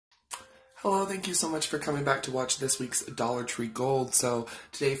Hello, thank you so much for coming back to watch this week's Dollar Tree Gold. So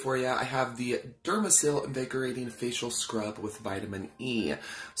today for you, I have the Dermasil Invigorating Facial Scrub with Vitamin E.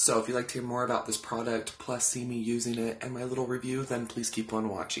 So if you'd like to hear more about this product, plus see me using it and my little review, then please keep on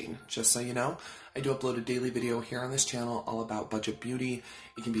watching. Just so you know, I do upload a daily video here on this channel all about budget beauty.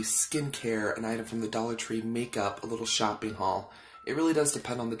 It can be skincare, an item from the Dollar Tree, makeup, a little shopping haul. It really does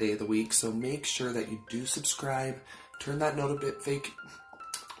depend on the day of the week, so make sure that you do subscribe, turn that notification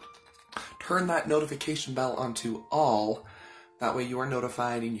bell onto all. That way you are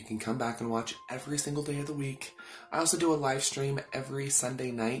notified and you can come back and watch every single day of the week. I also do a live stream every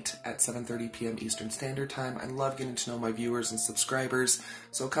Sunday night at 7:30 p.m. Eastern Standard Time. I love getting to know my viewers and subscribers,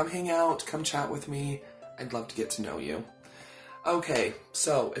 so come hang out, come chat with me. I'd love to get to know you. Okay,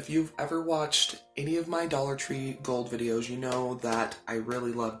 so if you've ever watched any of my Dollar Tree Gold videos, you know that I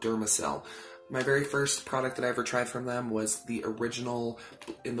really love Dermasil. My very first product that I ever tried from them was the original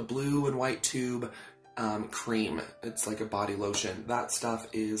in the blue and white tube cream. It's like a body lotion. That stuff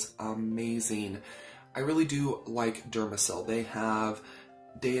is amazing. I really do like Dermasil. They have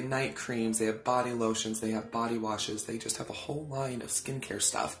day and night creams, they have body lotions, they have body washes, they just have a whole line of skincare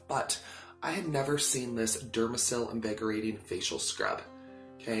stuff. But I had never seen this Dermasil Invigorating Facial Scrub.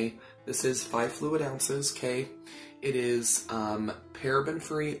 Okay, this is 5 fluid ounces, okay? It is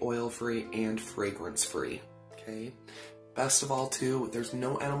paraben-free, oil-free, and fragrance-free, okay? Best of all, too, there's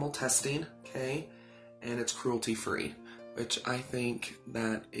no animal testing, okay? And it's cruelty-free, which I think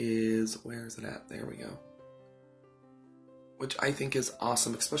that is, where is it at? There we go. Which I think is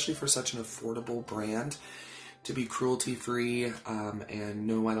awesome, especially for such an affordable brand. To be cruelty-free and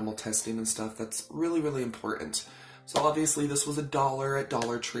no animal testing and stuff, that's really, really important. So obviously this was $1 at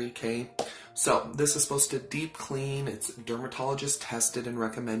Dollar Tree, okay? So this is supposed to deep clean. It's dermatologist tested and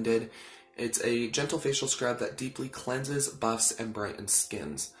recommended. It's a gentle facial scrub that deeply cleanses, buffs, and brightens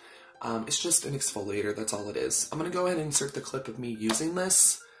skins. It's just an exfoliator, that's all it is. I'm gonna go ahead and insert the clip of me using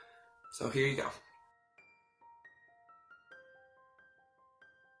this. So here you go.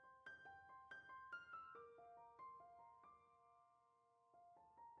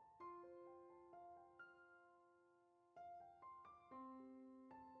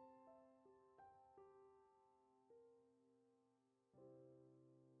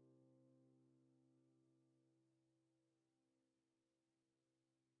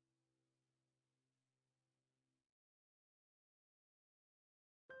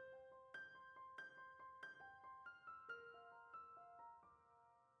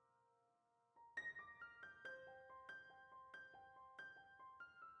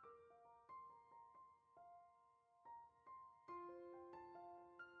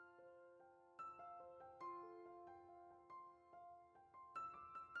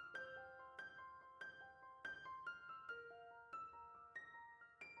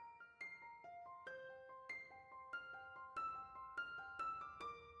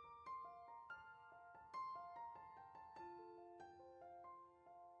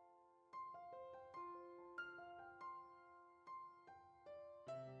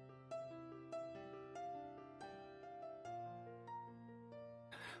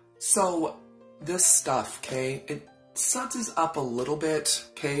 So this stuff, okay, it suds up a little bit,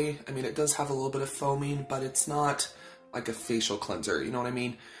 okay? I mean, it does have a little bit of foaming, but it's not like a facial cleanser, you know what I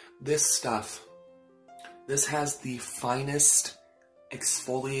mean? This stuff, this has the finest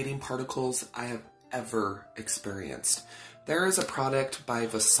exfoliating particles I have ever experienced. There is a product by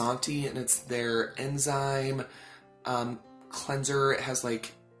Vasanti, and it's their enzyme cleanser. It has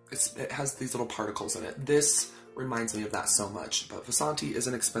it has these little particles in it. This reminds me of that so much, but Vasanti is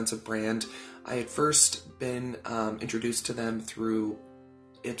an expensive brand. I had first been introduced to them through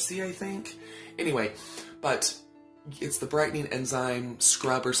Ipsy, I think. Anyway, but it's the brightening enzyme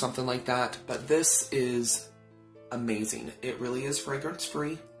scrub or something like that, but this is amazing. It really is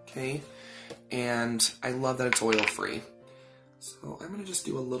fragrance-free, okay? And I love that it's oil-free. So I'm gonna just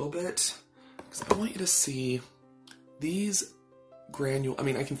do a little bit, because I want you to see these granules. I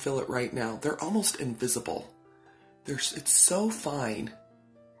mean, I can feel it right now. They're almost invisible. It's so fine.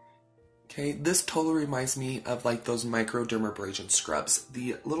 Okay, this totally reminds me of like those microdermabrasion scrubs.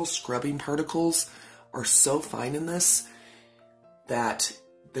 The little scrubbing particles are so fine in this that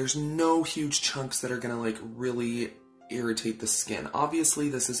there's no huge chunks that are gonna like really irritate the skin. Obviously,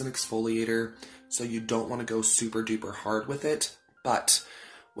 this is an exfoliator, so you don't want to go super duper hard with it. But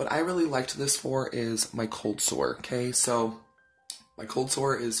what I really liked this for is my cold sore. Okay, so my cold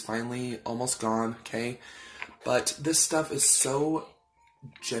sore is finally almost gone. Okay. But this stuff is so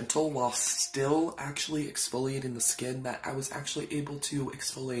gentle while still actually exfoliating the skin that I was actually able to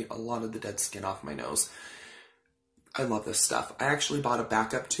exfoliate a lot of the dead skin off my nose. I love this stuff. I actually bought a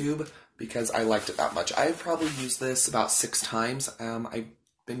backup tube because I liked it that much. I've probably used this about 6 times. I've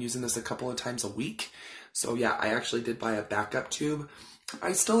been using this a couple of times a week. So yeah, I actually did buy a backup tube.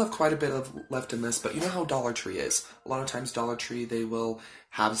 I still have quite a bit of left in this, but you know how Dollar Tree is. A lot of times Dollar Tree, they will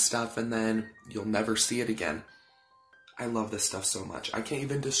have stuff and then you'll never see it again. I love this stuff so much. I can't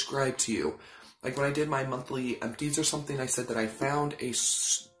even describe to you. Like when I did my monthly empties or something, I said that I found a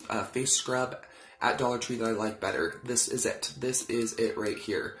face scrub at Dollar Tree that I like better. This is it. This is it right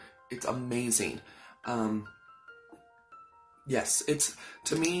here. It's amazing. Yes, it's,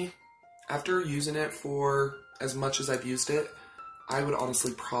 to me, after using it for as much as I've used it, I would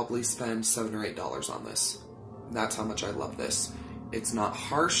honestly probably spend $7 or $8 on this. That's how much I love this. It's not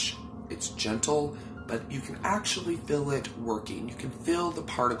harsh, it's gentle, but you can actually feel it working. You can feel the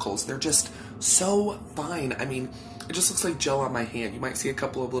particles. They're just so fine. I mean, it just looks like gel on my hand. You might see a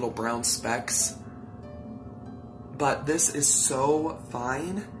couple of little brown specks, but this is so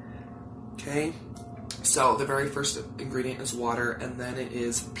fine. Okay, so the very first ingredient is water, and then it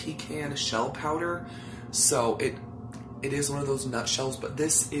is pecan shell powder. So it is one of those nutshells, but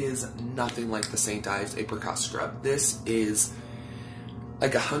this is nothing like the St. Ives Apricot Scrub. This is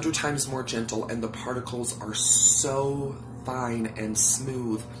like 100 times more gentle, and the particles are so fine and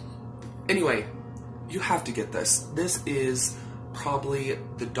smooth. Anyway, you have to get this. This is probably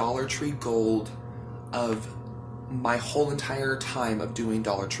the Dollar Tree Gold of my whole entire time of doing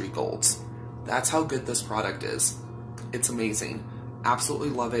Dollar Tree Golds. That's how good this product is. It's amazing. Absolutely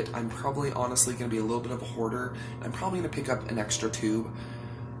love it. I'm probably honestly going to be a little bit of a hoarder. I'm probably going to pick up an extra tube.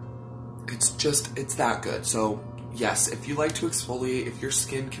 It's that good. So yes, if you like to exfoliate, if your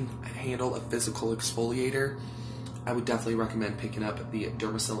skin can handle a physical exfoliator, I would definitely recommend picking up the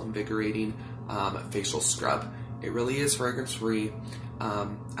Dermasil Invigorating facial scrub. It really is fragrance free. I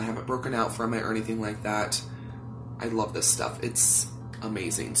haven't broken out from it or anything like that. I love this stuff. It's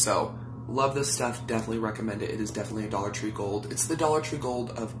amazing. So love this stuff. Definitely recommend it. It is definitely a Dollar Tree Gold. It's the Dollar Tree Gold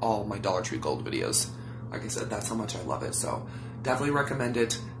of all my Dollar Tree Gold videos. Like I said, that's how much I love it. So definitely recommend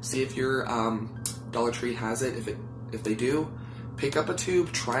it. See if your Dollar Tree has it. If they do, pick up a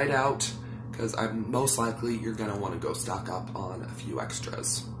tube, try it out, because I'm most likely you're gonna want to go stock up on a few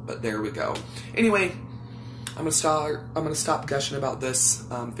extras. But there we go. Anyway, I'm gonna stop gushing about this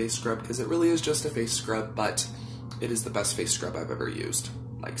face scrub, because it really is just a face scrub, but it is the best face scrub I've ever used.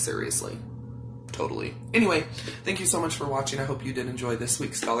 Like, seriously. Totally. Anyway, thank you so much for watching. I hope you did enjoy this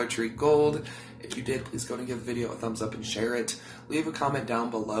week's Dollar Tree Gold. If you did, please go and give the video a thumbs up and share it. Leave a comment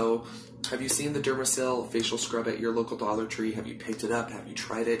down below. Have you seen the Dermasil facial scrub at your local Dollar Tree? Have you picked it up? Have you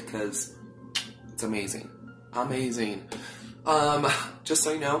tried it? Because it's amazing. Amazing. Just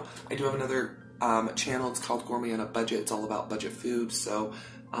so you know, I do have another channel. It's called Gourmet on a Budget. It's all about budget food. So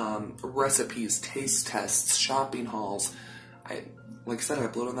recipes, taste tests, shopping hauls. Like I said, I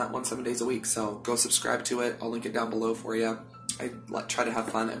upload on that one 7 days a week, so go subscribe to it. I'll link it down below for you. I try to have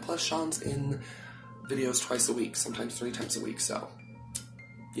fun, and plus Sean's in videos twice a week, sometimes 3 times a week, so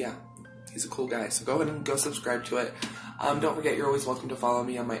yeah, he's a cool guy. So go ahead and go subscribe to it. Don't forget, you're always welcome to follow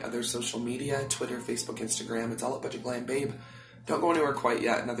me on my other social media, Twitter, Facebook, Instagram. It's all at Budget Glam Babe. Don't go anywhere quite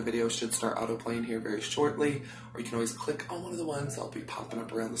yet. Another video should start auto-playing here very shortly, or you can always click on one of the ones that'll be popping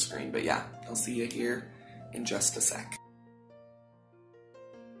up around the screen. But yeah, I'll see you here in just a sec.